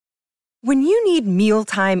When you need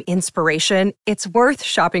mealtime inspiration, it's worth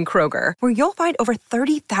shopping Kroger, where you'll find over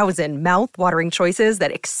 30,000 mouth-watering choices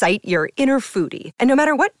that excite your inner foodie. And no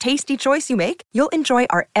matter what tasty choice you make, you'll enjoy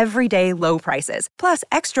our everyday low prices, plus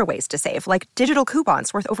extra ways to save, like digital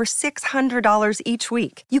coupons worth over $600 each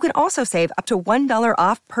week. You can also save up to $1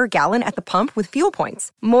 off per gallon at the pump with fuel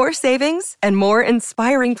points. More savings and more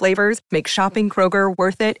inspiring flavors make shopping Kroger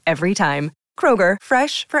worth it every time. Kroger,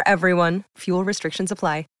 fresh for everyone. Fuel restrictions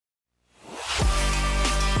apply.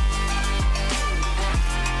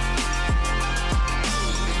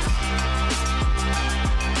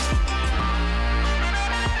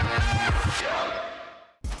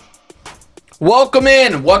 Welcome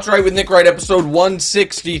in. What's Right with Nick Wright, episode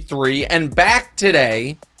 163. And back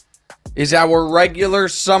today is our regular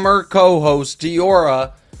summer co-host,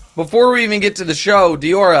 Diora. Before we even get to the show,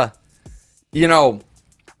 Diora, you know,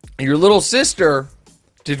 your little sister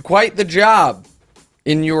did quite the job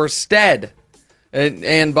in your stead.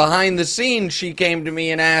 And behind the scenes, she came to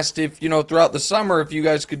me and asked if, you know, throughout the summer, if you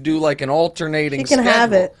guys could do like an alternating schedule. She can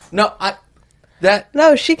have it.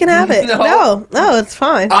 No, she can have it. No, it's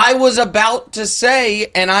fine. I was about to say,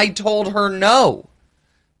 and I told her no.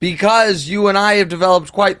 Because you and I have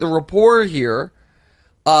developed quite the rapport here.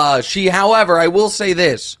 However, I will say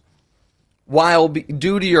this. While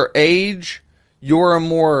due to your age, you're a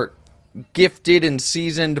more gifted and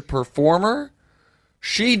seasoned performer,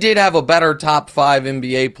 she did have a better top 5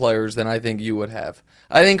 NBA players than I think you would have.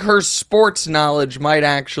 I think her sports knowledge might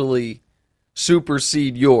actually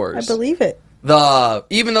supersede yours. I believe it.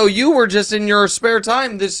 Even though you were just in your spare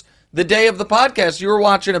time the day of the podcast, you were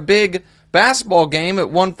watching a big basketball game at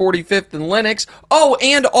 145th and Lenox. Oh,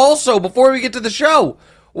 and also, before we get to the show,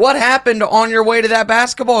 what happened on your way to that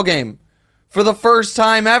basketball game for the first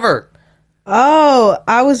time ever? Oh,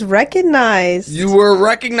 I was recognized. You were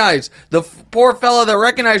recognized. The poor fella that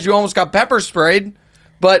recognized you almost got pepper sprayed.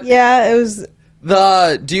 But yeah, it was.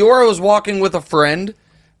 Diora was walking with a friend.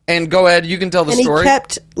 And go ahead, you can tell the story. And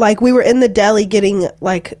he kept, we were in the deli getting,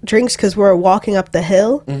 drinks because we were walking up the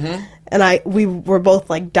hill. Mm-hmm. And we were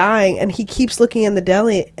both, dying. And he keeps looking in the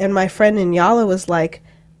deli. And my friend Inyala was like,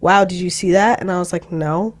 wow, did you see that? And I was like,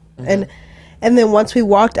 no. Mm-hmm. And then once we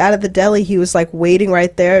walked out of the deli, he was, waiting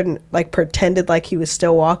right there and, pretended like he was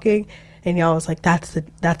still walking. And Inyala was like, that's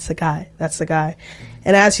the guy. That's the guy.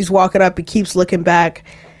 And as he's walking up, he keeps looking back.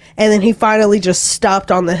 And then he finally just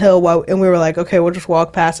stopped on the hill, and we were like, okay, we'll just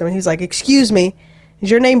walk past him. And he's like, excuse me,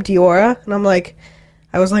 is your name Diora? And I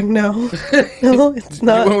was like, no, it's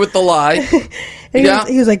not. You went with the lie. And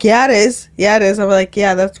he was like, yeah, it is. Yeah, it is. I'm like,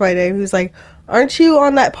 yeah, that's my name. He was like, aren't you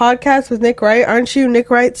on that podcast with Nick Wright? Aren't you Nick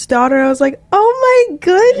Wright's daughter? I was like, oh my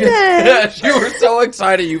goodness. Yes, you were so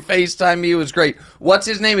excited. You FaceTimed me. It was great. What's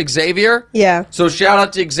his name? Xavier? Yeah. So shout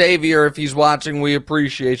out to Xavier if he's watching. We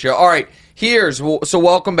appreciate you. All right. So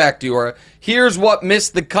welcome back, Diora. Here's what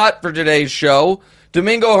missed the cut for today's show.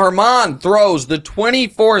 Domingo Germán throws the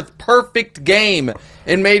 24th perfect game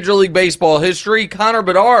in Major League Baseball history. Connor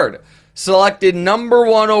Bedard selected number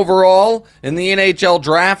 1 overall in the NHL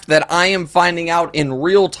draft that I am finding out in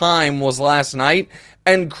real time was last night.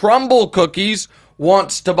 And Crumble Cookies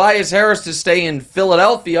wants Tobias Harris to stay in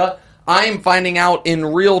Philadelphia. I am finding out in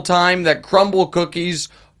real time that Crumble Cookies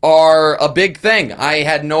are a big thing. I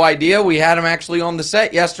had no idea. We had him actually on the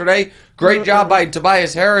set yesterday. Great job by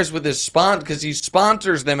Tobias Harris with his because he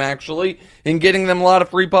sponsors them actually in getting them a lot of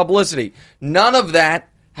free publicity. None of that,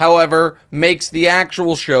 however, makes the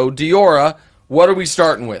actual show. Diora, what are we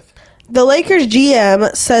starting with? The Lakers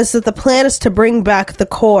GM says that the plan is to bring back the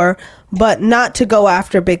core, but not to go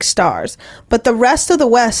after big stars. But the rest of the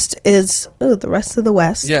West is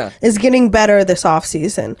getting better this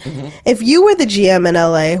offseason. Mm-hmm. If you were the GM in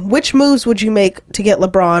LA, which moves would you make to get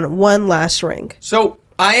LeBron one last ring? So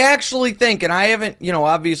I actually think, and I haven't,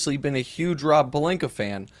 obviously been a huge Rob Pelinka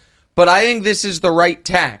fan, but I think this is the right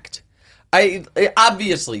tact.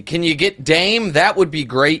 Obviously, can you get Dame? That would be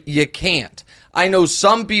great. You can't. I know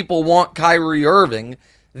some people want Kyrie Irving.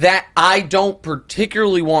 That I don't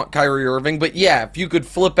particularly want Kyrie Irving, but yeah, if you could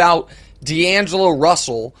flip out D'Angelo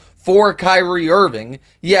Russell for Kyrie Irving,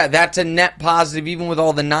 yeah, that's a net positive, even with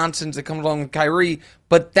all the nonsense that comes along with Kyrie,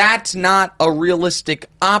 but that's not a realistic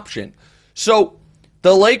option. So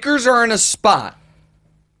the Lakers are in a spot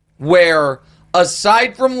where,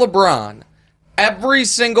 aside from LeBron, every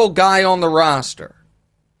single guy on the roster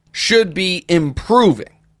should be improving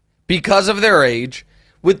because of their age,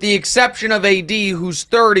 with the exception of AD, who's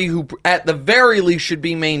 30, who at the very least should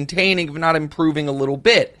be maintaining, if not improving a little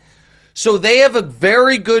bit. So they have a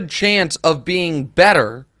very good chance of being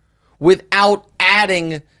better without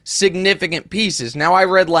adding significant pieces. Now, I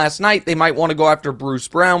read last night they might want to go after Bruce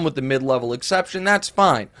Brown with the mid-level exception. That's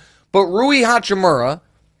fine. But Rui Hachimura,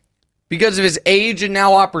 because of his age and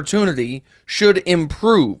now opportunity, should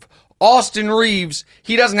improve. Austin Reeves,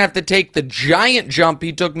 he doesn't have to take the giant jump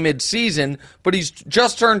he took mid-season, but he's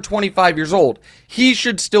just turned 25 years old. He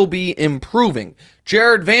should still be improving.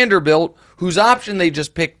 Jared Vanderbilt, whose option they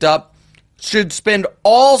just picked up, should spend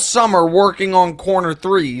all summer working on corner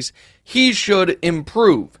threes. He should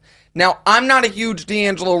improve. Now, I'm not a huge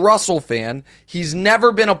D'Angelo Russell fan. He's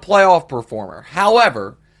never been a playoff performer.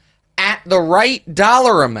 However, at the right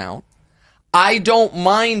dollar amount, I don't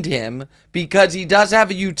mind him because he does have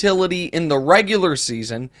a utility in the regular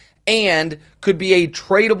season and could be a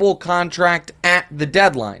tradable contract at the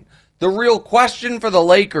deadline. The real question for the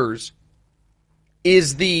Lakers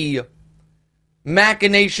is the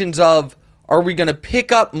machinations of, are we going to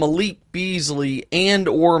pick up Malik Beasley and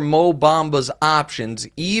or Mo Bamba's options,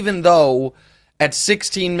 even though at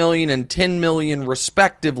 $16 million and $10 million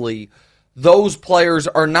respectively, those players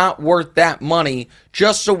are not worth that money,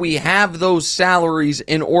 just so we have those salaries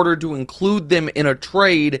in order to include them in a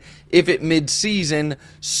trade if at mid-season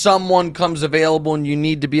someone comes available and you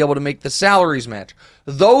need to be able to make the salaries match.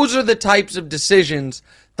 Those are the types of decisions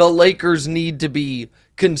the Lakers need to be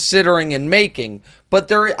considering and making. But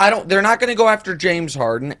they're not going to go after James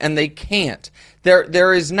Harden, and they can't.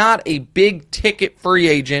 There is not a big ticket free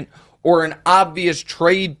agent or an obvious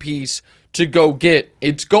trade piece to go get.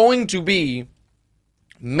 It's going to be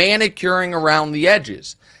manicuring around the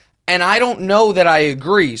edges. And I don't know that I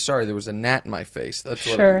agree. Sorry, there was a gnat in my face. That's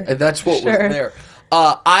what was there.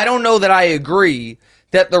 I don't know that I agree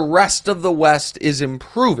that the rest of the West is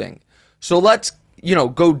improving. So let's,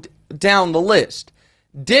 go down the list.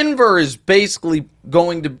 Denver is basically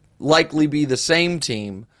going to likely be the same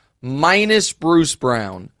team, minus Bruce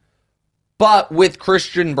Brown. But with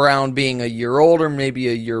Christian Brown being a year older, maybe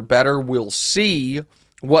a year better, we'll see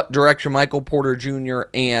what direction Michael Porter Jr.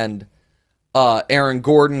 and Aaron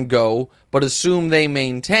Gordon go, but assume they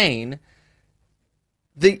maintain.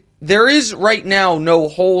 There is right now no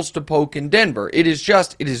holes to poke in Denver. It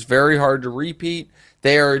is very hard to repeat.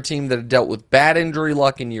 They are a team that have dealt with bad injury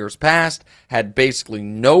luck in years past, had basically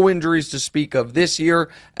no injuries to speak of this year,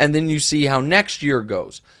 and then you see how next year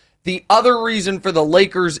goes. The other reason for the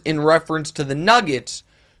Lakers in reference to the Nuggets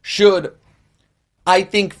should, I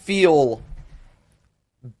think, feel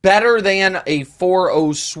better than a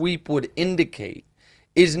 4-0 sweep would indicate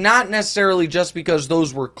is not necessarily just because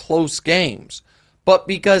those were close games, but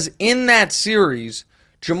because in that series,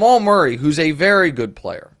 Jamal Murray, who's a very good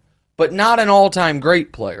player, but not an all-time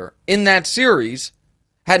great player, in that series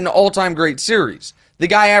had an all-time great series. The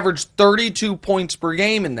guy averaged 32 points per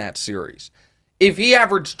game in that series. If he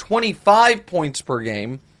averaged 25 points per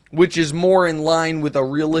game, which is more in line with a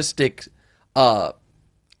realistic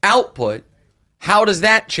output, how does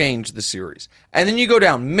that change the series? And then you go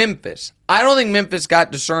down, Memphis. I don't think Memphis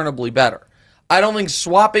got discernibly better. I don't think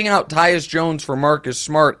swapping out Tyus Jones for Marcus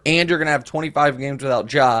Smart and you're going to have 25 games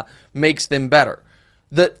without Ja makes them better.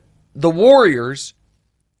 The Warriors,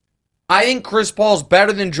 I think Chris Paul's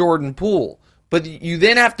better than Jordan Poole, but you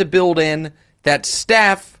then have to build in that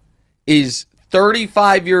Steph is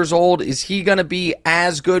 35 years old. Is he going to be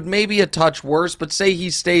as good? Maybe a touch worse, but say he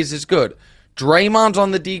stays as good. Draymond's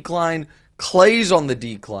on the decline. Clay's on the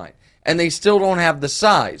decline. And they still don't have the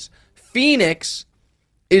size. Phoenix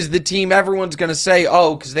is the team everyone's going to say,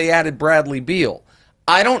 because they added Bradley Beal.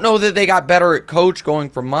 I don't know that they got better at coach going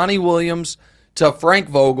from Monty Williams to Frank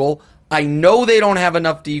Vogel. I know they don't have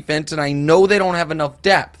enough defense, and I know they don't have enough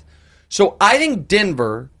depth. So I think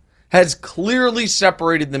Denver has clearly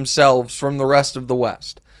separated themselves from the rest of the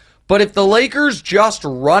West. But if the Lakers just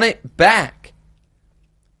run it back,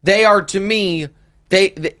 they are, to me,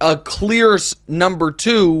 a clear number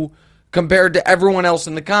 2 compared to everyone else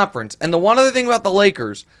in the conference. And the one other thing about the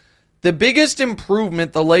Lakers, the biggest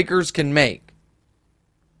improvement the Lakers can make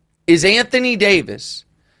is Anthony Davis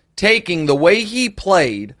taking the way he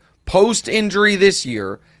played post-injury this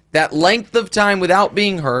year, that length of time without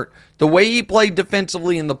being hurt, the way he played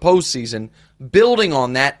defensively in the postseason, building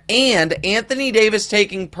on that, and Anthony Davis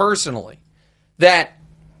taking personally that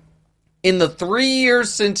in the 3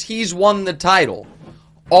 years since he's won the title,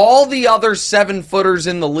 all the other 7-footers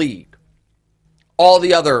in the league, all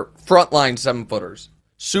the other frontline 7-footers,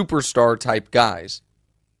 superstar type guys,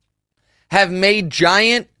 have made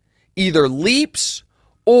giant either leaps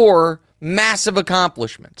or massive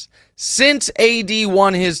accomplishments. Since AD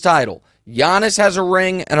won his title, Giannis has a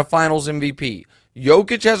ring and a Finals MVP.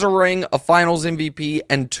 Jokic has a ring, a Finals MVP,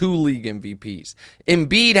 and 2 league MVPs.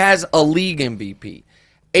 Embiid has a league MVP.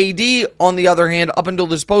 AD, on the other hand, up until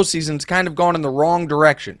this postseason, has kind of gone in the wrong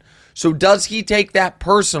direction. So does he take that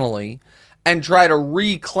personally and try to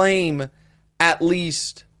reclaim at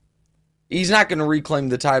least... He's not going to reclaim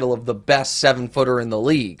the title of the best 7-footer in the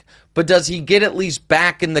league, but does he get at least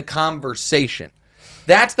back in the conversation?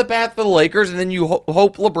 That's the path for the Lakers, and then you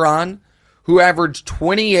hope LeBron, who averaged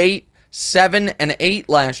 28, 7, and 8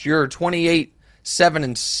 last year, or 28, 7,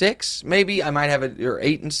 and 6, maybe, I might have it, or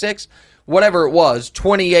 8 and 6, whatever it was,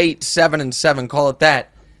 28, 7, and 7, call it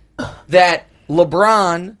that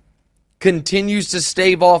LeBron continues to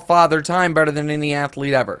stave off Father Time better than any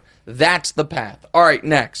athlete ever. That's the path. All right,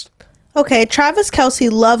 next. Okay, Travis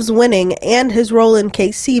Kelce loves winning and his role in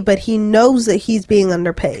KC, but he knows that he's being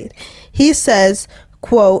underpaid. He says,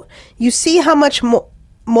 quote, "You see how much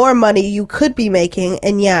more money you could be making,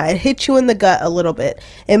 and yeah, it hits you in the gut a little bit.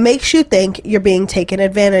 It makes you think you're being taken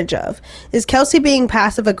advantage of. Is Kelce being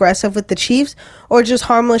passive-aggressive with the Chiefs, or just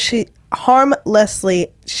harmlessly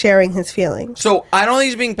sharing his feelings?" So, I don't think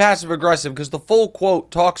he's being passive-aggressive, because the full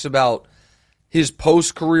quote talks about his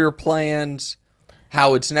post-career plans,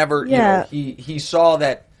 how it's never, he saw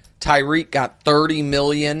that Tyreek got $30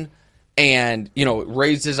 million and,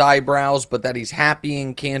 raised his eyebrows, but that he's happy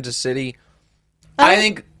in Kansas City. I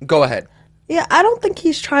think, go ahead. Yeah, I don't think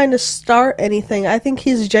he's trying to start anything. I think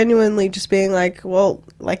he's genuinely just being like, well,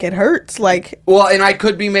 like it hurts. Well, and I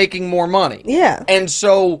could be making more money. Yeah. And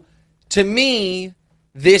so, to me,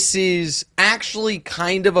 this is actually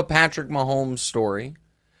kind of a Patrick Mahomes story.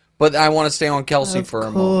 But I want to stay on Kelce for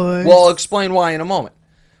a moment. Well, I'll explain why in a moment.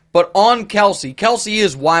 But on Kelce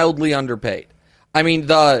is wildly underpaid. I mean,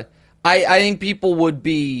 I think people would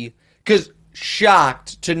be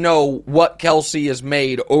shocked to know what Kelce has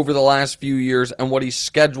made over the last few years and what he's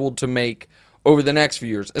scheduled to make over the next few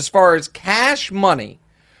years. As far as cash money,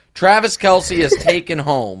 Travis Kelce has taken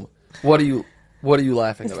home. What are you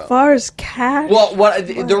laughing about? As far as cash? Well,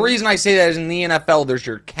 the reason I say that is in the NFL, there's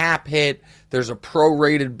your cap hit. There's a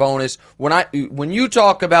prorated bonus. When you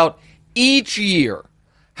talk about each year,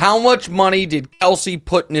 how much money did Kelce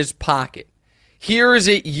put in his pocket? Here is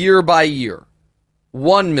it year by year.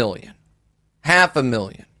 $1 million,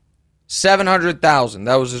 $500,000, $700,000.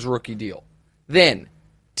 That was his rookie deal. Then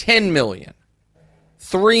 $10 million,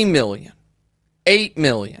 $3 million, $8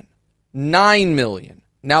 million, $9 million.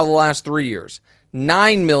 Now the last 3 years.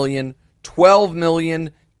 $9 million, $12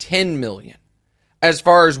 million, $10 million. As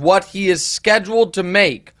far as what he is scheduled to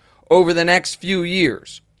make over the next few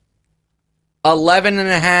years.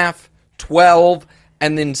 11.5, 12,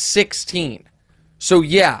 and then 16. So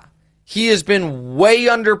yeah, he has been way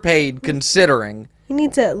underpaid considering. He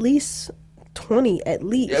needs at least 20, at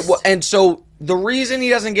least. And so the reason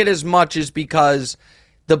he doesn't get as much is because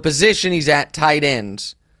the position he's at, tight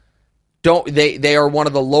ends, they are one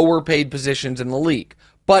of the lower paid positions in the league.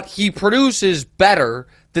 But he produces better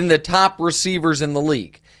than the top receivers in the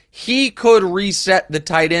league. He could reset the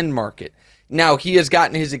tight end market. Now, he has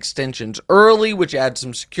gotten his extensions early, which adds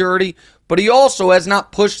some security, but he also has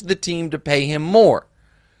not pushed the team to pay him more.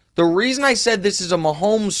 The reason I said this is a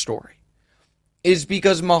Mahomes story is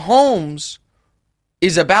because Mahomes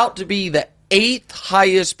is about to be the 8th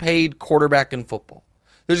highest paid quarterback in football.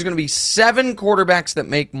 There's going to be 7 quarterbacks that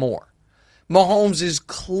make more. Mahomes is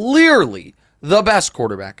clearly the best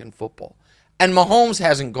quarterback in football. And Mahomes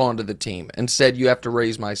hasn't gone to the team and said, you have to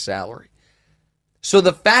raise my salary. So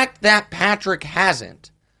the fact that Patrick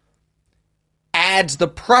hasn't adds the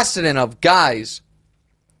precedent of, guys,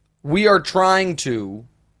 we are trying to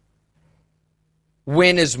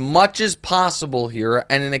win as much as possible here.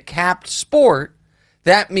 And in a capped sport,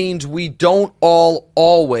 that means we don't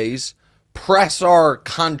always press our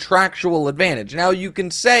contractual advantage. Now, you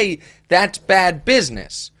can say that's bad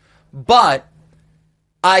business, but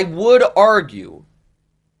I would argue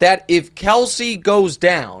that if Kelce goes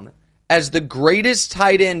down as the greatest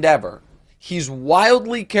tight end ever, he's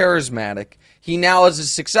wildly charismatic. He now has a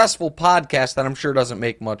successful podcast that I'm sure doesn't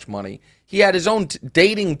make much money. He had his own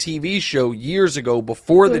dating TV show years ago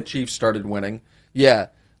before the Chiefs started winning. Yeah,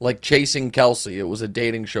 like Chasing Kelce. It was a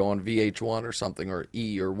dating show on VH1 or something, or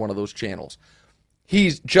E, or one of those channels.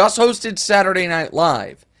 He's just hosted Saturday Night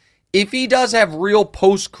Live. If he does have real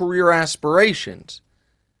post-career aspirations,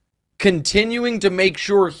 continuing to make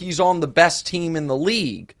sure he's on the best team in the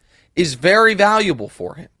league is very valuable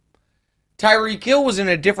for him. Tyreek Hill was in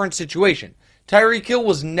a different situation. Tyreek Hill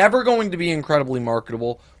was never going to be incredibly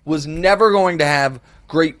marketable, was never going to have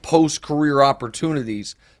great post-career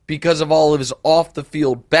opportunities because of all of his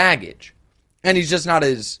off-the-field baggage. And he's just not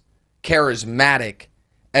as charismatic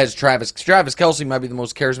as Travis. Travis Kelce might be the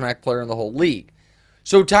most charismatic player in the whole league.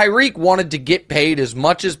 So Tyreek wanted to get paid as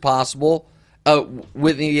much as possible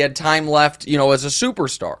when he had time left, as a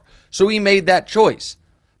superstar. So he made that choice.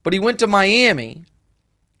 But he went to Miami,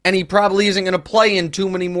 and he probably isn't going to play in too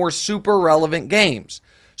many more super relevant games.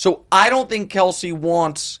 So I don't think Kelce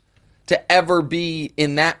wants to ever be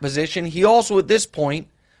in that position. He also, at this point,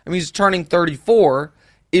 he's turning 34,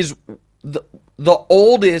 is the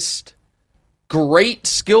oldest great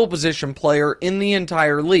skill position player in the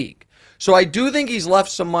entire league. So I do think he's left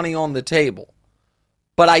some money on the table.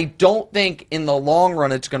 But I don't think in the long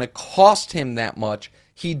run it's going to cost him that much.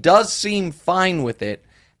 He does seem fine with it.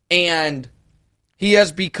 And he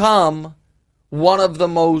has become one of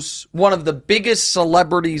the biggest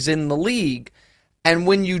celebrities in the league. And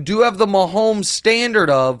when you do have the Mahomes standard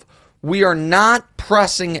of, we are not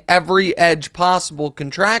pressing every edge possible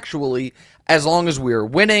contractually as long as we are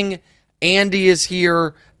winning, Andy is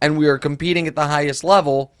here, and we are competing at the highest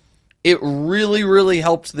level, it really, really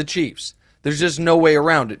helps the Chiefs. There's just no way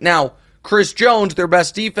around it. Now, Chris Jones, their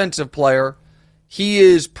best defensive player, he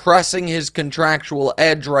is pressing his contractual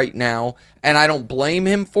edge right now, and I don't blame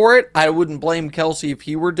him for it. I wouldn't blame Kelce if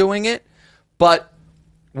he were doing it. But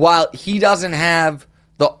while he doesn't have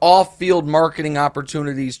the off-field marketing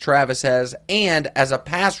opportunities Travis has, and as a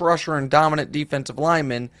pass rusher and dominant defensive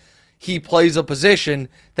lineman, he plays a position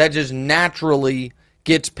that just naturally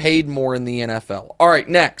gets paid more in the NFL. All right,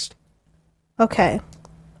 next. Okay.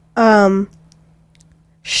 Shohei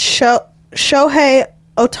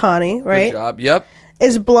Ohtani, right? Good job, yep.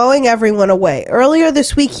 Is blowing everyone away. Earlier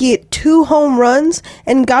this week, he hit 2 home runs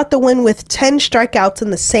and got the win with 10 strikeouts in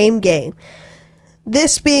the same game.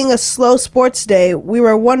 This being a slow sports day, we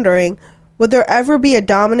were wondering, would there ever be a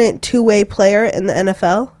dominant two-way player in the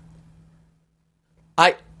NFL?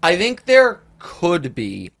 I think there could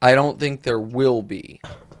be. I don't think there will be.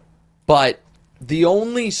 But the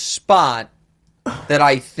only spot that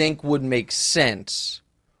I think would make sense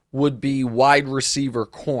would be wide receiver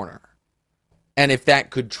corner. And if that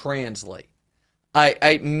could translate.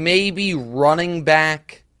 I maybe running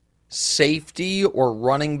back safety or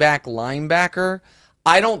running back linebacker.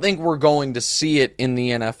 I don't think we're going to see it in the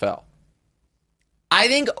NFL. I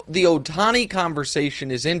think the Ohtani conversation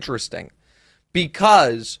is interesting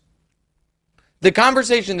because the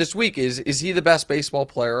conversation this week is he the best baseball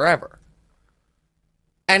player ever?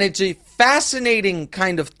 And it's a fascinating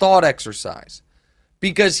kind of thought exercise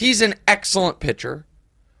because he's an excellent pitcher,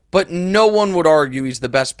 but no one would argue he's the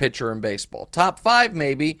best pitcher in baseball. Top 5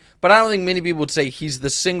 maybe, but I don't think many people would say he's the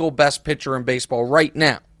single best pitcher in baseball right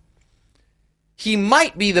now. He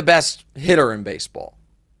might be the best hitter in baseball.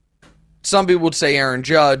 Some people would say Aaron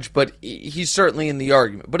Judge, but he's certainly in the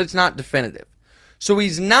argument, but it's not definitive. So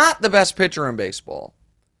he's not the best pitcher in baseball.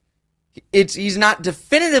 He's not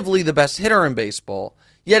definitively the best hitter in baseball,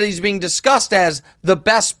 yet he's being discussed as the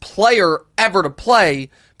best player ever to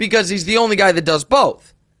play because he's the only guy that does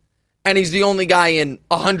both. And he's the only guy in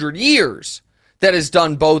 100 years that has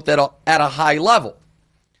done both at a high level.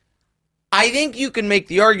 I think you can make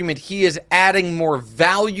the argument he is adding more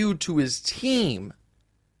value to his team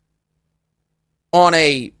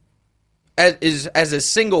as a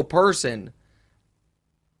single person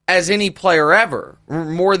as any player ever,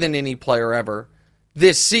 more than any player ever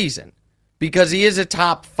this season. Because he is a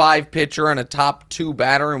top 5 pitcher and a top 2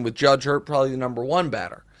 batter, and with Judge hurt, probably the number 1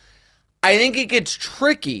 batter. I think it gets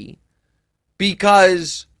tricky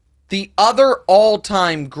because the other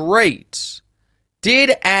all-time greats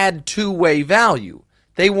did add two-way value.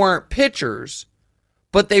 They weren't pitchers,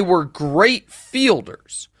 but they were great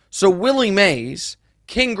fielders. So Willie Mays,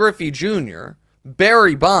 King Griffey Jr.,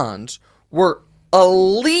 Barry Bonds were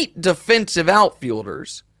elite defensive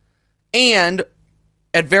outfielders, and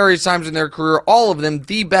at various times in their career, all of them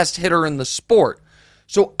the best hitter in the sport.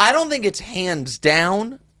 So I don't think it's hands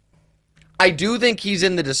down. I do think he's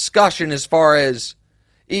in the discussion as far as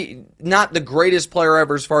not the greatest player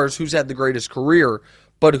ever as far as who's had the greatest career,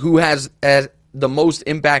 but who has the most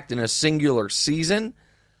impact in a singular season.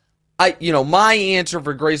 My answer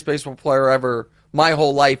for greatest baseball player ever my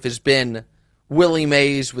whole life has been Willie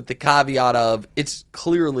Mays, with the caveat of it's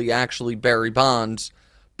clearly actually Barry Bonds,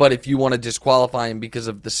 but if you want to disqualify him because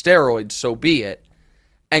of the steroids, so be it.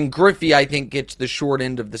 And Griffey, I think, gets the short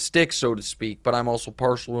end of the stick, so to speak, but I'm also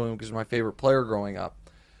partial to him because he's my favorite player growing up.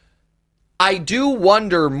 I do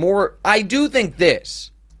wonder more. I do think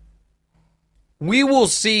this. We will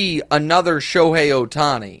see another Shohei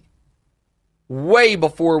Ohtani way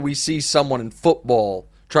before we see someone in football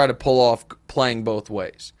try to pull off playing both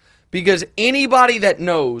ways. Because anybody that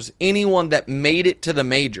knows anyone that made it to the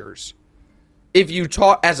majors, if you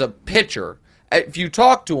talk as a pitcher, if you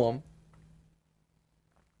talk to them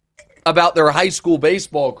about their high school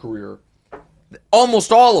baseball career,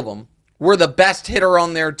 almost all of them were the best hitter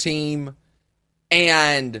on their team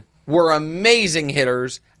and were amazing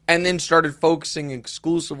hitters and then started focusing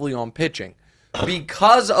exclusively on pitching.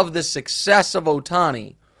 Because of the success of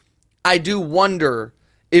Ohtani, I do wonder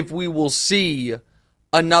if we will see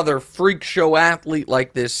another freak show athlete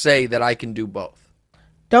like this say that I can do both.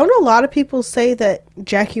 Don't a lot of people say that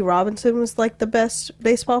Jackie Robinson was like the best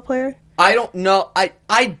baseball player? I don't know.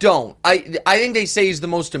 I don't. I think they say he's the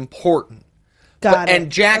most important. Got it. And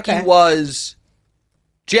Jackie Okay.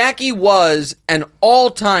 was an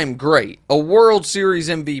all-time great, a World Series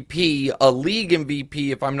MVP, a league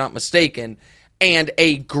MVP, if I'm not mistaken, and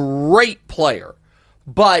a great player.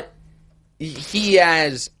 But he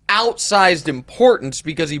has outsized importance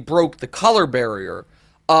because he broke the color barrier.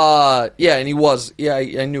 And he was. Yeah,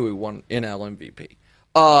 I knew he won NL MVP.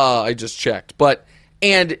 I just checked.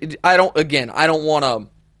 And I don't want to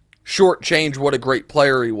shortchange what a great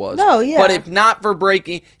player he was. No, yeah. But if not for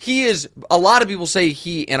breaking, he is, a lot of people say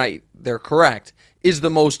they're correct, is the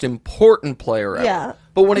most important player ever. Yeah.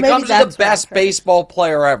 But when it Maybe comes to that's the what best I've heard. baseball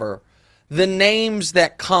player ever, the names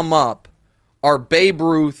that come up are Babe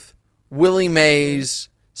Ruth, Willie Mays,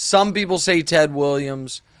 some people say Ted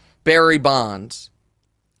Williams, Barry Bonds,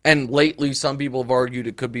 and lately some people have argued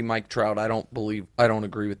it could be Mike Trout. I don't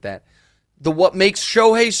agree with that. What makes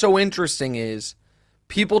Shohei so interesting is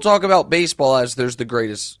people talk about baseball as there's the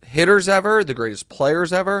greatest hitters ever, the greatest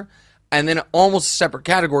players ever, and then almost a separate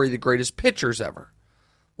category, the greatest pitchers ever.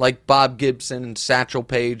 Like Bob Gibson and Satchel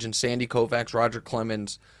Paige and Sandy Koufax, Roger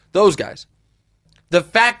Clemens, those guys. The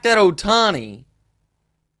fact that Ohtani,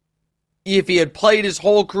 if he had played his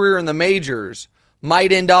whole career in the majors,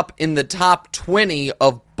 might end up in the top 20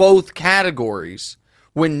 of both categories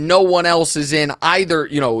when no one else is in either,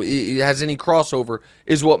 has any crossover,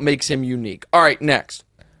 is what makes him unique. All right, next.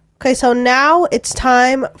 Okay, so now it's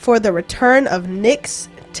time for the return of Nick's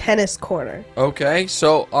Tennis Corner. Okay,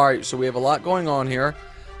 so we have a lot going on here.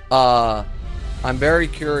 I'm very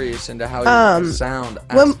curious into how you're going to sound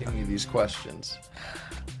asking you these questions.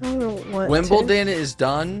 I don't want Wimbledon is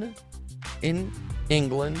done in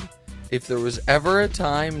England. If there was ever a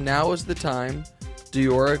time, now is the time.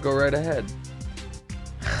 Diora, go right ahead.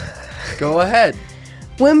 Go ahead.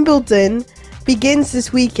 Wimbledon begins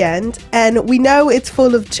this weekend, and we know it's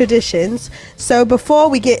full of traditions. So before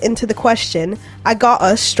we get into the question, I got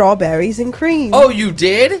us strawberries and cream. Oh, you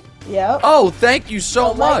did? Yep. Oh, thank you so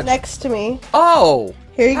Right much. next to me. Oh,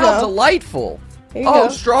 Here you how go. delightful. Here you Oh,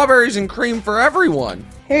 go. strawberries and cream for everyone.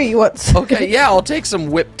 Here, you want some? Okay, yeah, I'll take some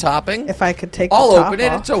whipped topping. If I could take I'll the top open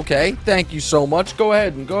it. off. It's okay. Thank you so much. Go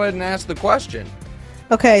ahead and ask the question.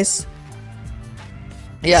 Okay,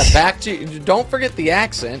 Yeah, back to, don't forget the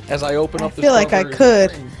accent as I open up the I feel like I strawberries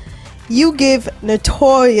could. and cream. You give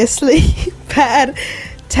notoriously bad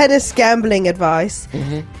tennis gambling advice,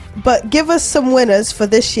 but give us some winners for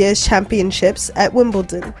this year's championships at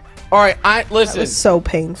Wimbledon. All right, That listen. was so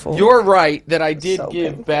painful. You're right that I did So give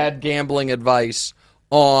painful. bad gambling advice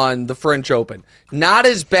on the French Open. Not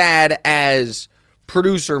as bad as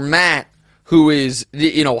producer Matt, who is,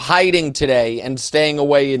 hiding today and staying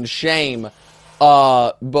away in shame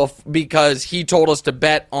because he told us to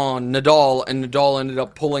bet on Nadal, and Nadal ended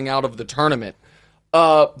up pulling out of the tournament.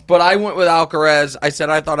 But I went with Alcaraz. I said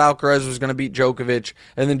I thought Alcaraz was going to beat Djokovic,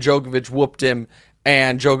 and then Djokovic whooped him,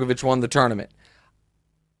 and Djokovic won the tournament.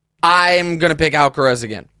 I'm going to pick Alcaraz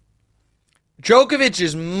again. Djokovic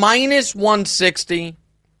is minus 160.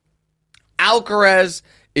 Alcaraz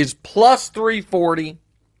is plus 340.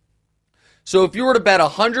 So if you were to bet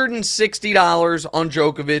 $160 on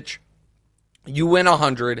Djokovic, you win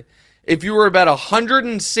 100. If you were to bet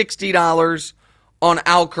 $160 on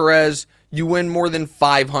Alcaraz, you win more than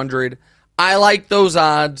 500. I like those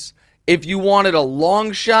odds. If you wanted a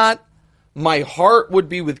long shot, my heart would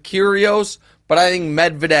be with Kyrgios, but I think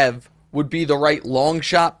Medvedev would be the right long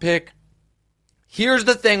shot pick. Here's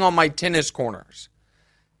the thing on my tennis corners.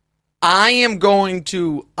 I am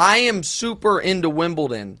super into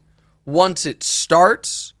Wimbledon once it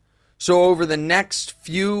starts. So over the next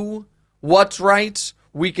few What's Rights,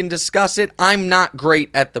 we can discuss it. I'm not great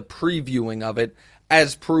at the previewing of it,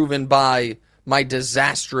 as proven by my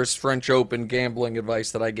disastrous French Open gambling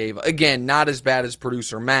advice that I gave. Again, not as bad as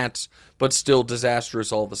producer Matt's, but still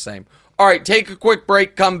disastrous all the same. All right, take a quick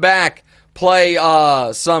break, come back, play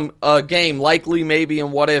some game, likely, maybe,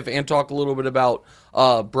 and what if, and talk a little bit about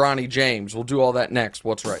Bronny James. We'll do all that next.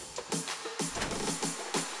 What's Right?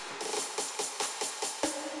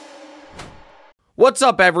 What's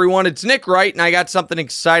up, everyone? It's Nick Wright, and I got something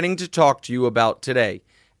exciting to talk to you about today.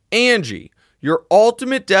 Angie, your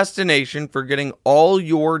ultimate destination for getting all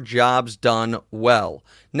your jobs done well.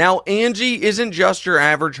 Now, Angie isn't just your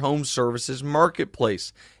average home services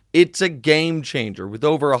marketplace. It's a game changer with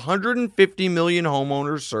over 150 million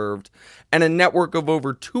homeowners served and a network of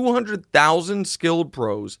over 200,000 skilled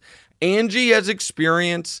pros. Angie has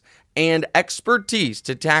experience and expertise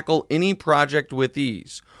to tackle any project with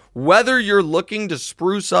ease. Whether you're looking to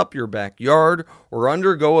spruce up your backyard or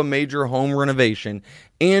undergo a major home renovation,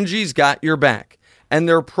 Angie's got your back. And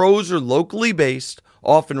their pros are locally based,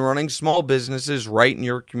 often running small businesses right in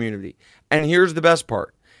your community. And here's the best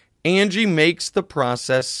part. Angie makes the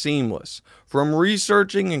process seamless. From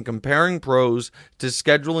researching and comparing pros to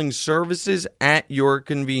scheduling services at your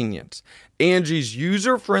convenience. Angie's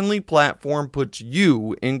user-friendly platform puts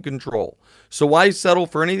you in control. So why settle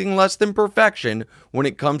for anything less than perfection when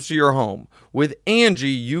it comes to your home? With Angie,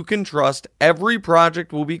 you can trust every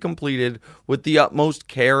project will be completed with the utmost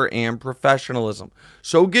care and professionalism.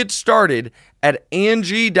 So get started at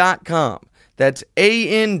Angie.com. That's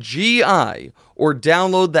ANGI, or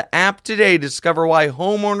download the app today to discover why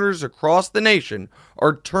homeowners across the nation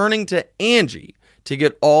are turning to Angie to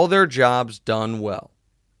get all their jobs done well.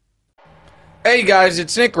 Hey guys,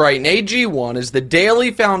 it's Nick Wright, and AG1 is the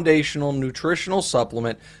daily foundational nutritional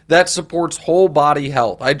supplement that supports whole body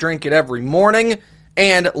health. I drink it every morning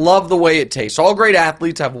and love the way it tastes. All great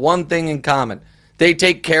athletes have one thing in common. They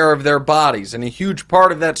take care of their bodies, and a huge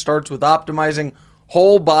part of that starts with optimizing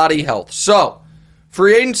whole body health. So,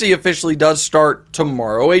 free agency officially does start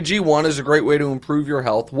tomorrow. AG1 is a great way to improve your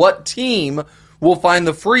health. What team will find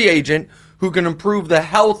the free agent who can improve the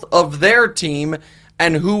health of their team,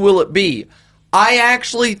 and who will it be? I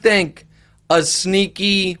actually think a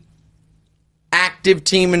sneaky, active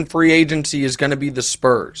team in free agency is going to be the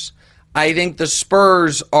Spurs. I think the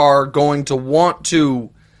Spurs are going to want to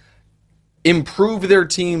improve their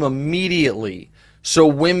team immediately, so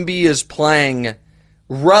Wemby is playing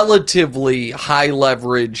relatively high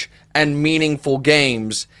leverage and meaningful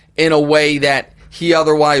games in a way that he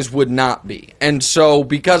otherwise would not be. And so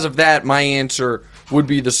because of that, my answer would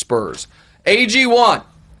be the Spurs. AG1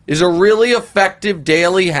 is a really effective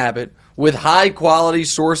daily habit with high-quality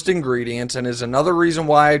sourced ingredients and is another reason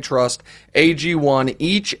why I trust AG1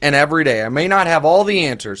 each and every day. I may not have all the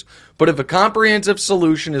answers, but if a comprehensive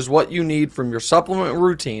solution is what you need from your supplement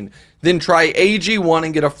routine, then try AG1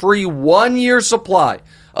 and get a free 1-year supply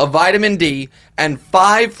of vitamin D and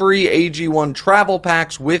 5 free AG1 travel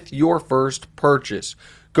packs with your first purchase.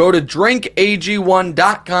 Go to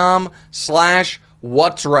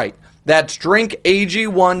drinkag1.com/what's right. That's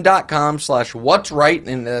drinkag1.com/what's right,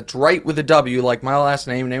 and that's right with a W, like my last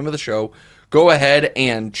name, name of the show. Go ahead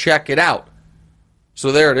and check it out.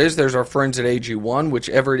 So there it is. There's our friends at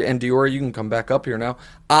AG1, and Diora, you can come back up here now.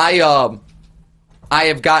 I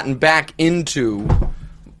have gotten back into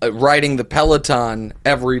riding the Peloton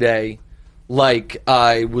every day like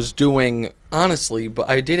I was doing, honestly, but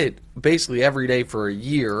I did it basically every day for a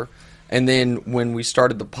year. And then when we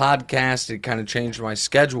started the podcast, it kind of changed my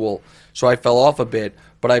schedule, so I fell off a bit.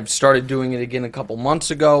 But I've started doing it again a couple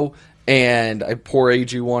months ago, and I pour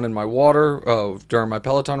AG1 in my water during my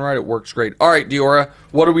Peloton ride. It works great. All right, Diora,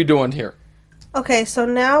 what are we doing here? Okay, so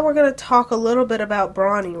now we're going to talk a little bit about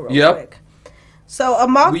Bronny real quick. So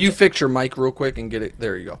Will you fix your mic real quick and get it?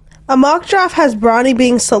 There you go. A mock draft has Bronny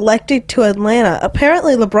being selected to Atlanta.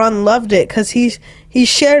 Apparently, LeBron loved it because he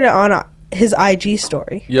shared it on his IG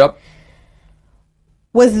story. Yep.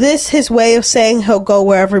 Was this his way of saying he'll go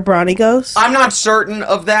wherever Bronny goes? I'm not certain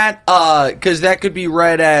of that, because that could be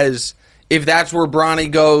read as if that's where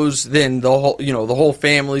Bronny goes, then the whole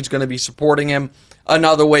family's going to be supporting him.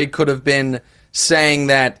 Another way could have been saying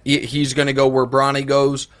that he's going to go where Bronny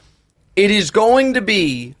goes. It is going to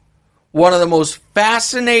be one of the most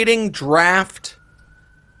fascinating draft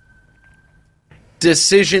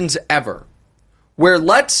decisions ever. Where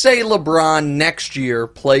let's say LeBron next year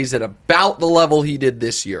plays at about the level he did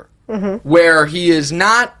this year. Mm-hmm. Where he is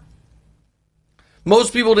not...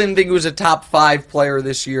 Most people didn't think he was a top 5 player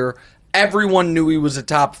this year. Everyone knew he was a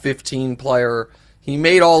top 15 player. He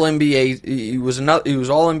made All-NBA. He was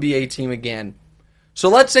All-NBA team again. So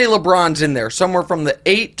let's say LeBron's in there, somewhere from the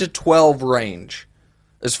 8 to 12 range,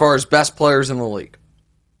 as far as best players in the league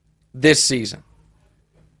this season.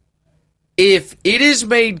 If it is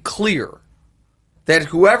made clear that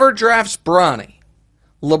whoever drafts Bronny,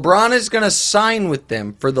 LeBron is going to sign with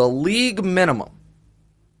them for the league minimum,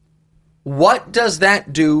 what does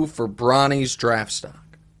that do for Bronny's draft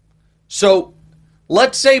stock? So,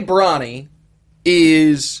 let's say Bronny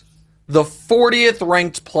is the 40th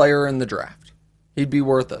ranked player in the draft. He'd be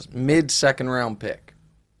worth a mid-second round pick.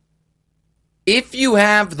 If you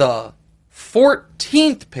have the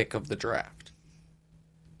 14th pick of the draft.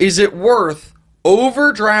 Is it worth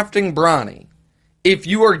overdrafting Bronny if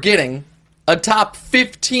you are getting a top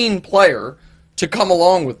 15 player to come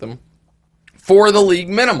along with them for the league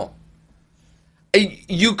minimum?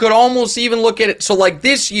 You could almost even look at it. So, like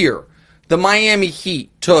this year, the Miami Heat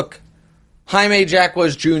took Jaime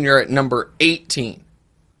Jaquez Jr. at number 18.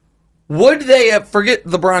 Would they have, forget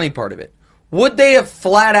the Bronny part of it, would they have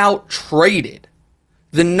flat out traded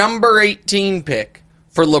the number 18 pick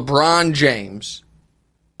for LeBron James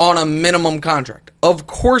on a minimum contract? Of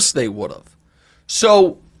course they would have.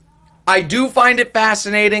 So I do find it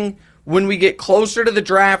fascinating. When we get closer to the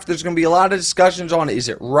draft, there's going to be a lot of discussions on, is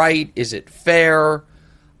it right? Is it fair?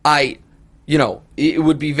 It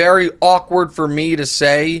would be very awkward for me to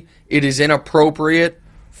say it is inappropriate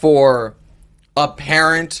for a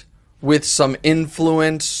parent with some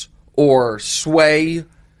influence or sway.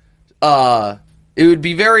 It would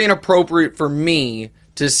be very inappropriate for me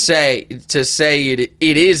to say it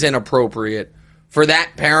is inappropriate for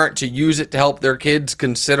that parent to use it to help their kids,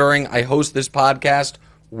 considering I host this podcast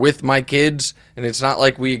with my kids, and it's not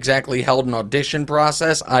like we exactly held an audition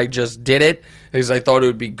process. I just did it because I thought it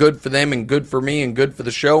would be good for them and good for me and good for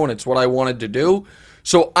the show, and it's what I wanted to do.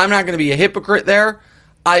 So I'm not going to be a hypocrite there.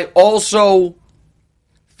 I also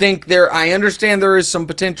think I understand there is some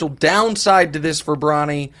potential downside to this for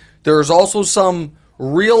Bronny. There is also some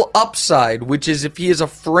real upside, which is if he is a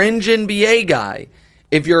fringe NBA guy,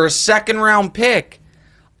 if you're a second-round pick,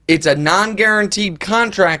 it's a non-guaranteed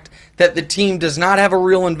contract that the team does not have a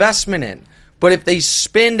real investment in. But if they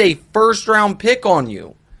spend a first-round pick on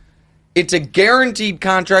you, it's a guaranteed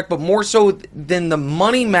contract, but more so than the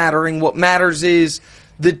money mattering, what matters is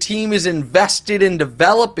the team is invested in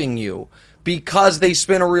developing you because they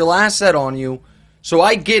spend a real asset on you. So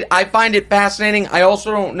I find it fascinating. I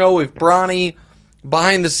also don't know if Bronny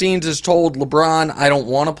behind the scenes has told LeBron, I don't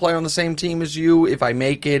want to play on the same team as you if I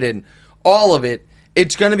make it, and all of it.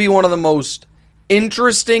 It's going to be one of the most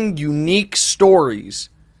interesting, unique stories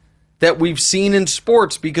that we've seen in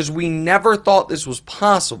sports because we never thought this was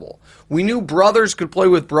possible. We knew brothers could play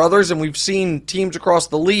with brothers, and we've seen teams across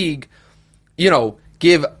the league,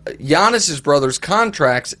 give Giannis's brothers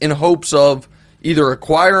contracts in hopes of either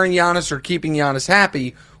acquiring Giannis or keeping Giannis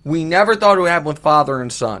happy. We never thought it would happen with father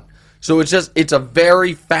and son. So it's a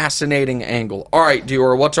very fascinating angle. All right,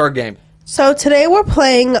 Dior, what's our game? So today we're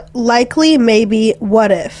playing Likely, Maybe,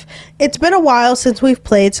 What If. It's been a while since we've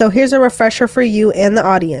played, so here's a refresher for you and the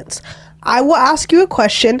audience. I will ask you a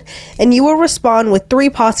question, and you will respond with 3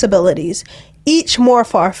 possibilities, each more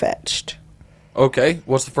far-fetched. Okay,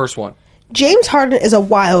 what's the first one? James Harden is a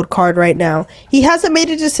wild card right now. He hasn't made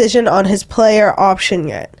a decision on his player option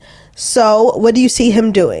yet. So, what do you see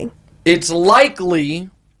him doing? It's likely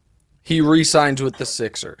he re-signs with the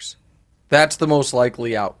Sixers. That's the most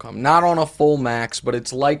likely outcome. Not on a full max, but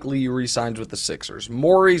it's likely he re-signs with the Sixers.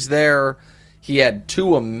 Morey's there. He had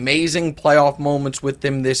 2 amazing playoff moments with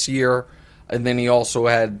them this year, and then he also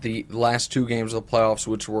had the last 2 games of the playoffs,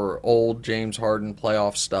 which were old James Harden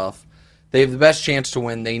playoff stuff. They have the best chance to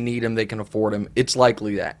win. They need him. They can afford him. It's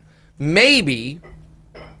likely that. Maybe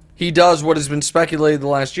he does what has been speculated the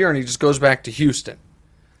last year, and he just goes back to Houston.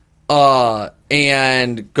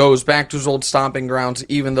 And goes back to his old stomping grounds,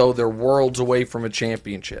 even though they're worlds away from a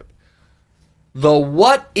championship. The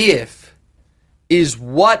what if is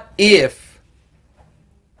what if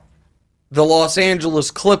the Los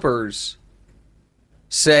Angeles Clippers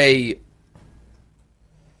say,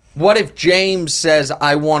 what if James says,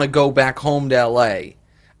 I want to go back home to LA,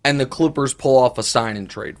 and the Clippers pull off a sign and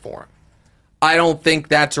trade for him? I don't think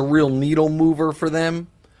that's a real needle mover for them,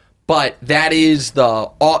 but that is the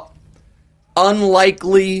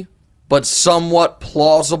unlikely but somewhat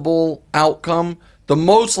plausible outcome. The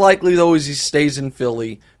most likely, though, is he stays in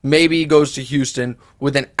Philly. Maybe he goes to Houston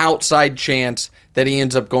with an outside chance that he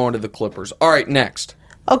ends up going to the Clippers. All right, next.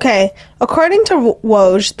 Okay, according to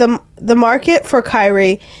Woj, the market for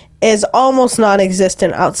Kyrie is almost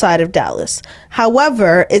non-existent outside of Dallas.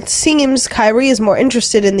 However, it seems Kyrie is more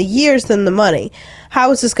interested in the years than the money.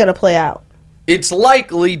 How is this going to play out? It's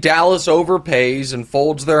likely Dallas overpays and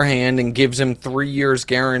folds their hand and gives him 3 years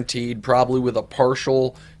guaranteed, probably with a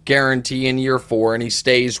partial guarantee in year 4, and he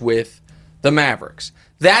stays with the Mavericks.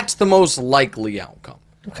 That's the most likely outcome.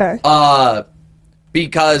 Okay.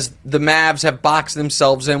 Because the Mavs have boxed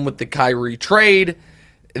themselves in with the Kyrie trade.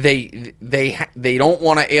 They don't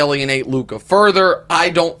want to alienate Luka further.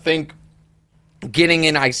 I don't think getting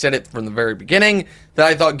in, I said it from the very beginning, that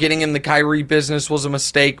I thought getting in the Kyrie business was a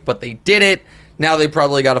mistake, but they did it. Now they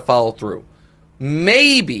probably got to follow through.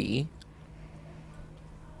 Maybe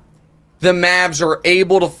the Mavs are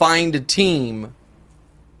able to find a team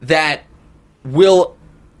that will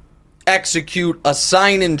execute a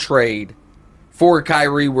sign-and trade for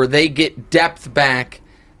Kyrie where they get depth back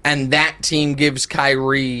and that team gives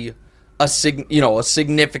Kyrie a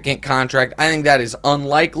significant contract. I think that is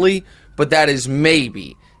unlikely, but that is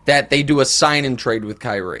maybe that they do a sign-and trade with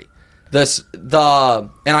Kyrie.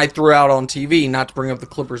 And I threw out on TV, not to bring up the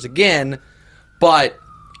Clippers again, but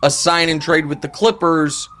a sign-and trade with the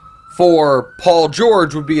Clippers for Paul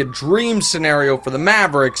George would be a dream scenario for the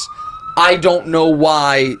Mavericks. I don't know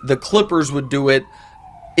why the Clippers would do it,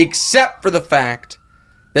 except for the fact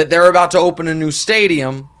that they're about to open a new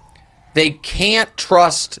stadium. They can't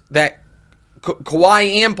trust that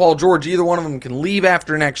Kawhi and Paul George, either one of them can leave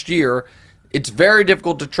after next year. It's very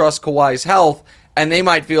difficult to trust Kawhi's health, and they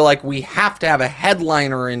might feel like we have to have a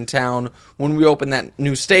headliner in town when we open that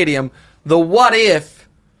new stadium. The what if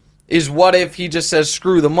is what if he just says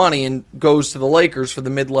screw the money and goes to the Lakers for the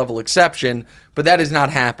mid-level exception, but that is not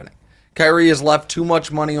happening. Kyrie has left too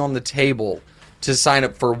much money on the table to sign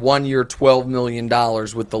up for 1 year, $12 million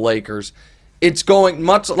with the Lakers. It's going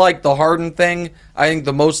much like the Harden thing. I think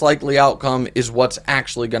the most likely outcome is what's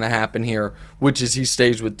actually going to happen here, which is he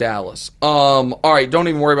stays with Dallas. All right, don't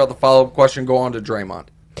even worry about the follow-up question. Go on to Draymond.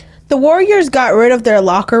 The Warriors got rid of their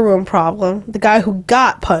locker room problem, the guy who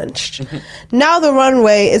got punched. Now the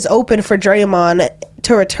runway is open for Draymond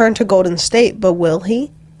to return to Golden State, but will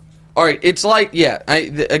he? All right, it's like, yeah,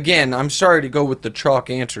 again, I'm sorry to go with the chalk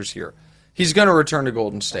answers here. He's going to return to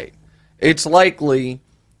Golden State. It's likely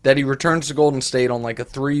that he returns to Golden State on like a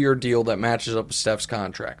 3-year deal that matches up with Steph's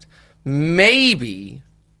contract. Maybe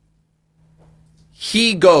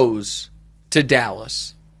he goes to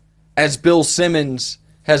Dallas, as Bill Simmons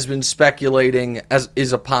has been speculating as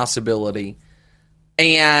is a possibility.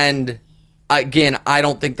 And again, I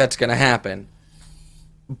don't think that's going to happen.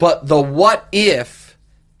 But the what if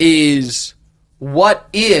is, what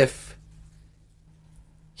if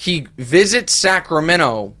he visits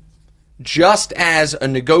Sacramento just as a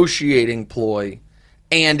negotiating ploy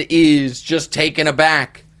and is just taken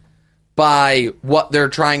aback by what they're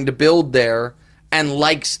trying to build there and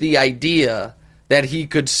likes the idea that he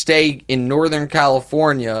could stay in Northern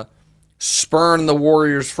California, spurn the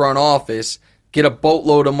Warriors front office, get a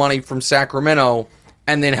boatload of money from Sacramento,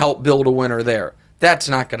 and then help build a winner there. That's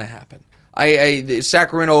not going to happen.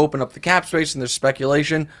 Sacramento opened up the cap space and there's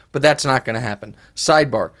speculation, but that's not going to happen.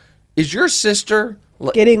 Sidebar. Is your sister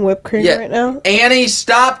getting whipped cream right now? Annie,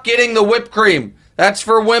 stop getting the whipped cream. That's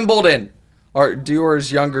for Wimbledon.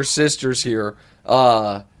 Diora's younger sister's here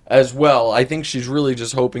as well. I think she's really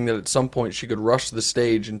just hoping that at some point she could rush the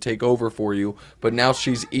stage and take over for you, but now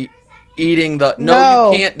she's eating the...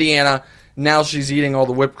 No, you can't, Deanna. Now she's eating all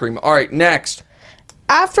the whipped cream. All right, next.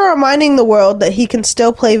 After reminding the world that he can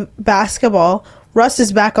still play basketball, Russ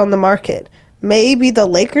is back on the market. Maybe the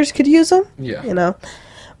Lakers could use him? Yeah. You know?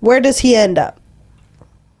 Where does he end up?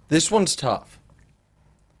 This one's tough.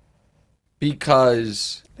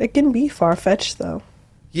 Because... It can be far-fetched, though.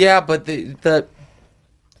 Yeah, but the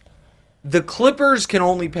Clippers can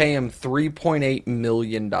only pay him $3.8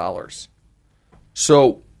 million.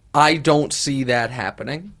 So I don't see that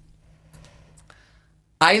happening.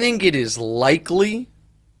 I think it is likely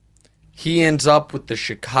he ends up with the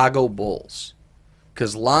Chicago Bulls.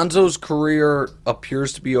 Because Lonzo's career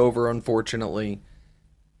appears to be over, unfortunately.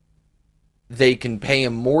 They can pay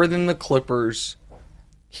him more than the Clippers.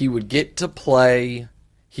 He would get to play.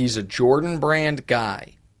 He's a Jordan Brand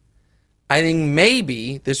guy. I think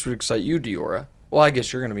maybe this would excite you, Diora. Well, I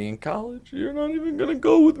guess you're going to be in college. You're not even going to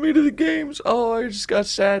go with me to the games. Oh, I just got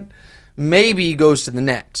sad. Maybe he goes to the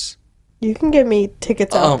Nets. You can get me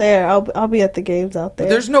tickets out there. I'll be at the games out there.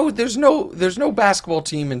 There's no basketball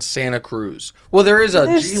team in Santa Cruz. Well, there's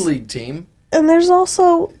G League team. And there's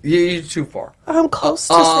also... You're too far. I'm close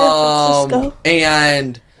to San Francisco.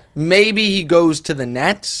 And maybe he goes to the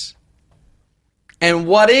Nets. And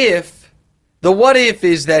what if... The what if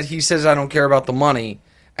is that he says, I don't care about the money,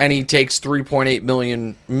 and he takes $3.8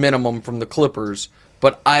 million minimum from the Clippers,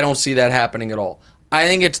 but I don't see that happening at all. I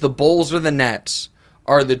think it's the Bulls or the Nets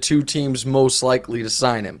are the two teams most likely to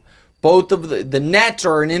sign him. Both of the Nets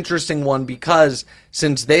are an interesting one because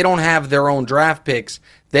since they don't have their own draft picks,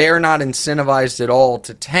 they are not incentivized at all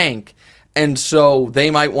to tank, and so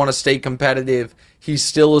they might want to stay competitive. He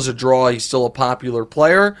still is a draw. He's still a popular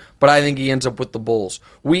player, but I think he ends up with the Bulls.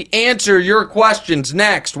 We answer your questions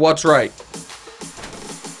next. What's right?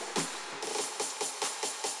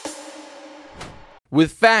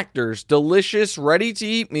 With Factor's delicious,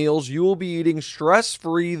 ready-to-eat meals, you will be eating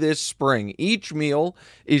stress-free this spring. Each meal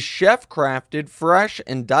is chef-crafted, fresh,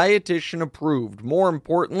 and dietitian-approved. More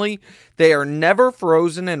importantly, they are never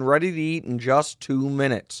frozen and ready to eat in just 2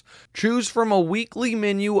 minutes. Choose from a weekly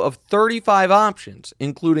menu of 35 options,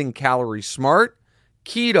 including Calorie Smart,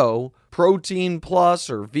 Keto, Protein Plus,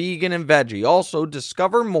 or Vegan and Veggie. Also,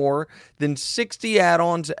 discover more than 60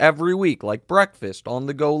 add-ons every week, like breakfast,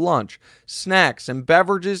 on-the-go lunch, snacks, and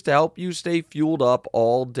beverages to help you stay fueled up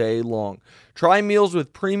all day long. Try meals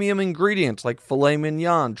with premium ingredients like filet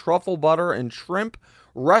mignon, truffle butter, and shrimp.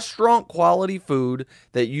 Restaurant-quality food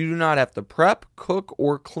that you do not have to prep, cook,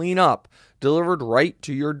 or clean up, delivered right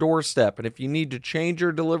to your doorstep. And if you need to change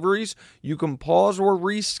your deliveries, you can pause or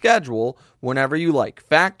reschedule whenever you like.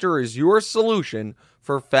 Factor is your solution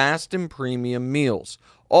for fast and premium meals.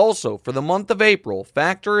 Also, for the month of April,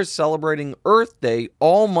 Factor is celebrating Earth Day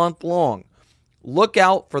all month long. Look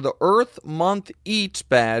out for the Earth Month Eats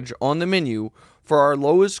badge on the menu for our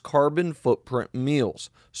lowest carbon footprint meals.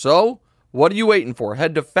 So, what are you waiting for?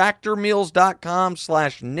 Head to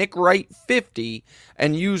factormeals.com/NickWright50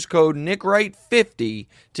 and use code NickWright50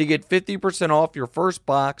 to get 50% off your first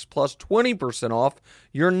box plus 20% off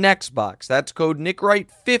your next box. That's code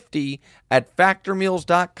NickWright50 at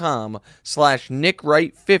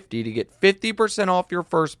factormeals.com/NickWright50 to get 50% off your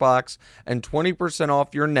first box and 20%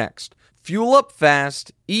 off your next. Fuel up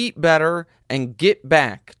fast, eat better, and get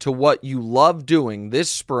back to what you love doing this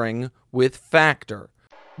spring with Factor.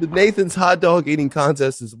 The Nathan's Hot Dog Eating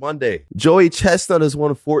Contest is Monday. Joey Chestnut has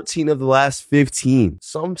won 14 of the last 15.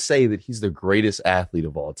 Some say that he's the greatest athlete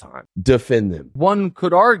of all time. Defend them. One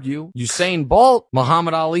could argue Usain Bolt,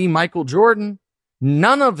 Muhammad Ali, Michael Jordan,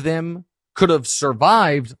 none of them could have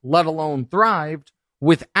survived, let alone thrived,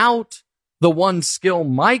 without the one skill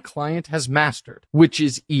my client has mastered, which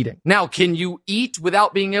is eating. Now, can you eat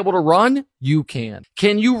without being able to run? You can.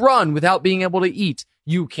 Can you run without being able to eat?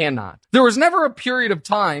 You cannot. There was never a period of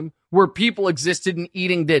time where people existed and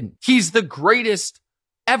eating didn't. He's the greatest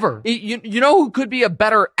ever. You know who could be a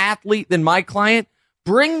better athlete than my client?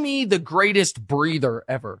 Bring me the greatest breather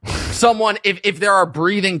ever. Someone, if there are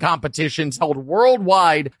breathing competitions held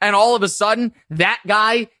worldwide and all of a sudden that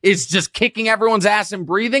guy is just kicking everyone's ass and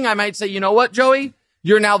breathing, I might say, you know what, Joey?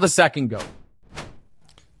 You're now the second GOAT.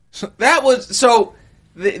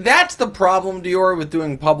 That's the problem, Dior, with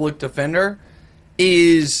doing public defender.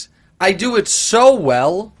 Is I do it so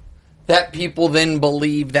well that people then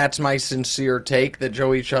believe that's my sincere take, that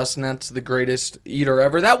Joey Chestnut's the greatest eater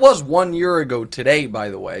ever. That was 1 year ago today, by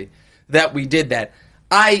the way, that we did that.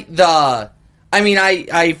 I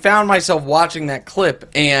found myself watching that clip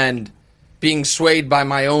and being swayed by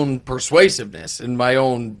my own persuasiveness and my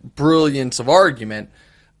own brilliance of argument.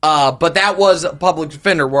 But that was a public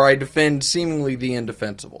defender where I defend seemingly the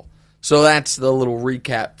indefensible. So that's the little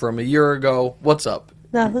recap from a year ago. What's up?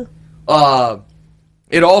 Nothing.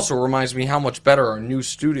 It also reminds me how much better our new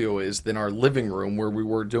studio is than our living room where we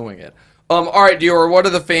were doing it. All right, Dior, what are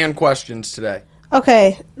the fan questions today?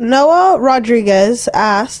 Okay, Noah Rodriguez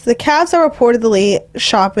asked, the Cavs are reportedly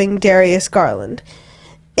shopping Darius Garland.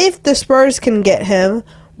 If the Spurs can get him,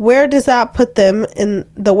 where does that put them in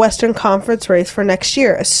the Western Conference race for next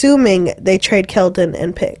year, assuming they trade Keldon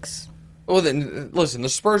and picks? Well, then, listen, the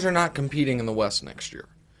Spurs are not competing in the West next year.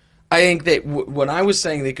 I think that when I was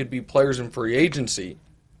saying they could be players in free agency,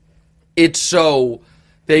 it's so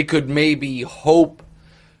they could maybe hope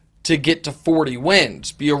to get to 40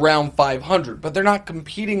 wins, be around 500, but they're not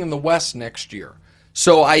competing in the West next year.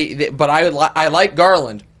 So I like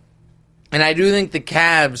Garland, and I do think the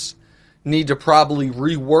Cavs need to probably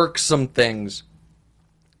rework some things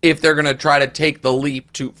if they're going to try to take the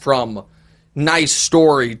leap from nice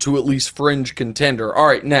story to at least fringe contender. All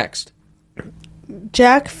right, next.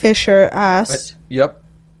 Jack Fisher asked... Yep.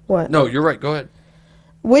 What? No, you're right. Go ahead.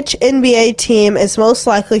 Which NBA team is most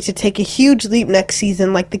likely to take a huge leap next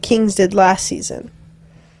season like the Kings did last season?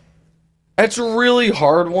 That's a really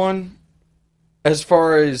hard one. As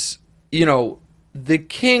far as, the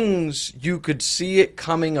Kings, you could see it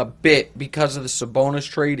coming a bit because of the Sabonis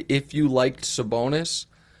trade if you liked Sabonis.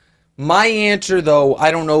 My answer, though,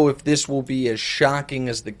 I don't know if this will be as shocking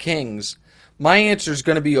as the Kings. My answer is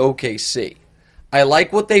going to be OKC. I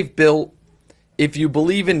like what they've built. If you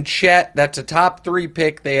believe in Chet, that's a top 3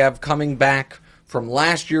 pick they have coming back from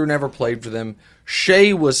last year, never played for them.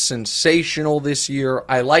 Shea was sensational this year.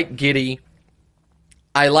 I like Giddey.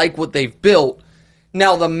 I like what they've built.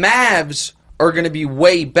 Now, the Mavs are going to be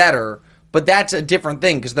way better, but that's a different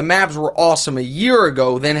thing because the Mavs were awesome a year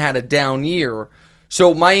ago, then had a down year.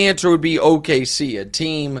 So my answer would be OKC, a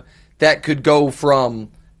team that could go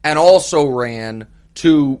from and also ran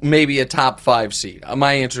to maybe a top 5 seed.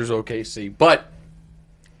 My answer is OKC. But,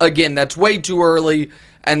 again, that's way too early,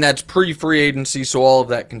 and that's pre-free agency, so all of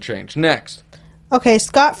that can change. Next. Okay,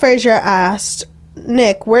 Scott Frazier asked,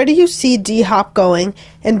 Nick, where do you see D-Hop going,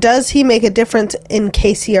 and does he make a difference in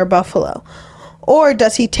KC or Buffalo? Or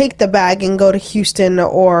does he take the bag and go to Houston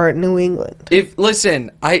or New England?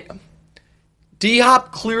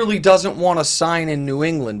 D-Hop clearly doesn't want to sign in New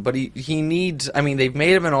England, but he needs, they've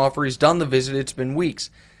made him an offer, he's done the visit, it's been weeks.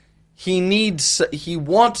 He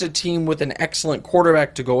wants a team with an excellent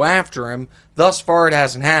quarterback to go after him. Thus far, it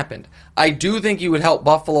hasn't happened. I do think he would help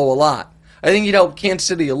Buffalo a lot. I think he'd help Kansas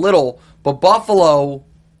City a little, but Buffalo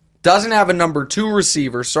doesn't have a number 2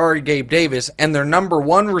 receiver, sorry Gabe Davis, and their number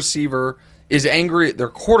 1 receiver is angry at their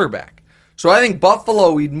quarterback. So I think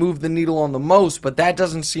Buffalo, he'd move the needle on the most, but that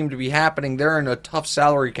doesn't seem to be happening. They're in a tough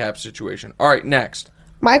salary cap situation. All right, next.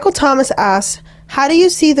 Michael Thomas asks, how do you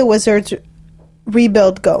see the Wizards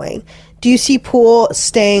rebuild going? Do you see Poole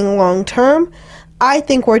staying long term? I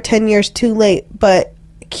think we're 10 years too late, but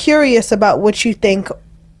curious about what you think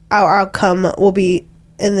our outcome will be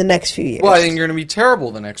in the next few years. Well, I think you're going to be terrible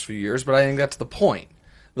the next few years, but I think that's the point.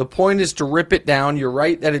 The point is to rip it down. You're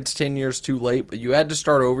right that it's 10 years too late, but you had to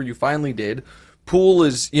start over. You finally did. Poole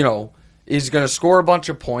is going to score a bunch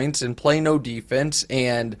of points and play no defense,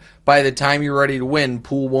 and by the time you're ready to win,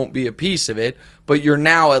 Poole won't be a piece of it, but you're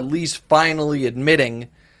now at least finally admitting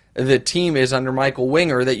the team is under Michael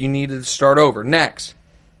Winger that you needed to start over. Next.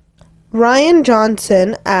 Ryan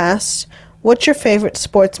Johnson asked, what's your favorite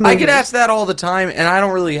sports movie? I get asked that all the time, and I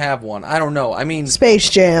don't really have one. I don't know. Space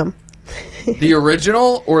Jam. The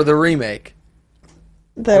original or the remake?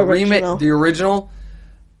 The original. The original?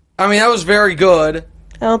 That was very good.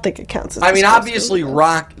 I don't think it counts as obviously,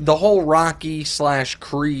 the whole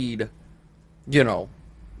Rocky/Creed,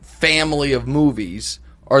 family of movies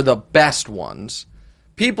are the best ones.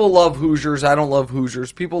 People love Hoosiers. I don't love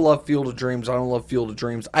Hoosiers. People love Field of Dreams. I don't love Field of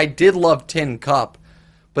Dreams. I did love Tin Cup,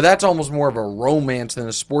 but that's almost more of a romance than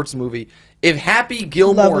a sports movie. If Happy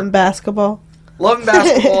Gilmore... Love and Basketball. Love and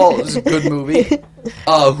Basketball is a good movie.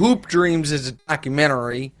 Hoop Dreams is a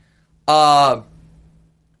documentary.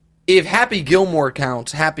 If Happy Gilmore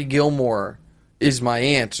counts, Happy Gilmore is my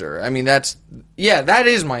answer. That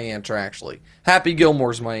is my answer, actually. Happy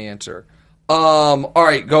Gilmore's my answer. All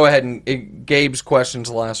right, go ahead, and Gabe's question's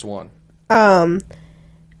the last one.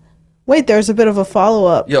 Wait, there's a bit of a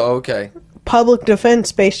follow-up. Yeah, okay. Public Defense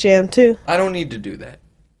Space Jam 2. I don't need to do that.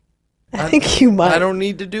 I think you might. I don't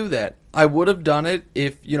need to do that. I would have done it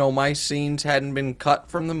if, my scenes hadn't been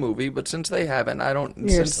cut from the movie, but since they haven't, I don't...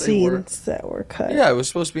 Your scenes that were cut. Yeah, it was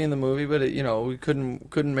supposed to be in the movie, but, we couldn't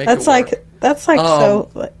make it work. That's like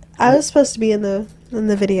so... I was supposed to be in the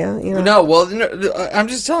video, No, well, I'm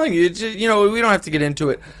just telling you, we don't have to get into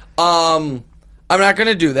it. I'm not going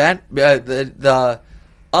to do that.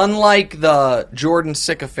 Unlike the Jordan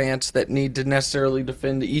sycophants that need to necessarily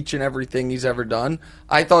defend each and everything he's ever done,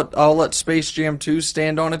 I thought I'll let Space Jam 2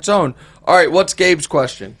 stand on its own. All right, what's Gabe's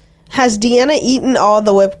question? Has Deanna eaten all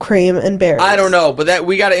the whipped cream and berries? I don't know, but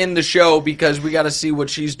we got to end the show because we got to see what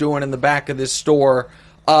she's doing in the back of this store.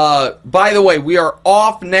 By the way, we are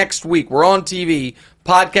off next week. We're on TV.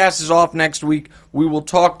 Podcast is off next week. We will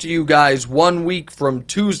talk to you guys 1 week from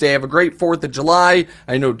Tuesday. Have a great 4th of July.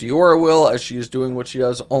 I know Diora will, as she is doing what she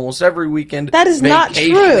does almost every weekend. That is not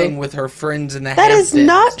true. Vacationing with her friends in the Hamptons. That is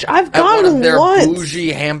not. I've gone one of their once.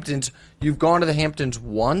 Bougie Hamptons. You've gone to the Hamptons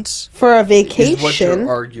once for a vacation. Is what you're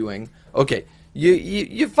arguing. Okay,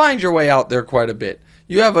 you find your way out there quite a bit.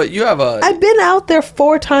 You have a. I've been out there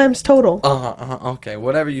 4 times total. Okay,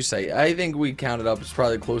 whatever you say. I think we counted up. It's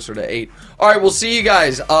probably closer to 8. All right, we'll see you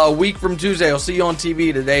guys a week from Tuesday. I'll see you on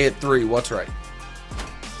TV today at 3. What's right?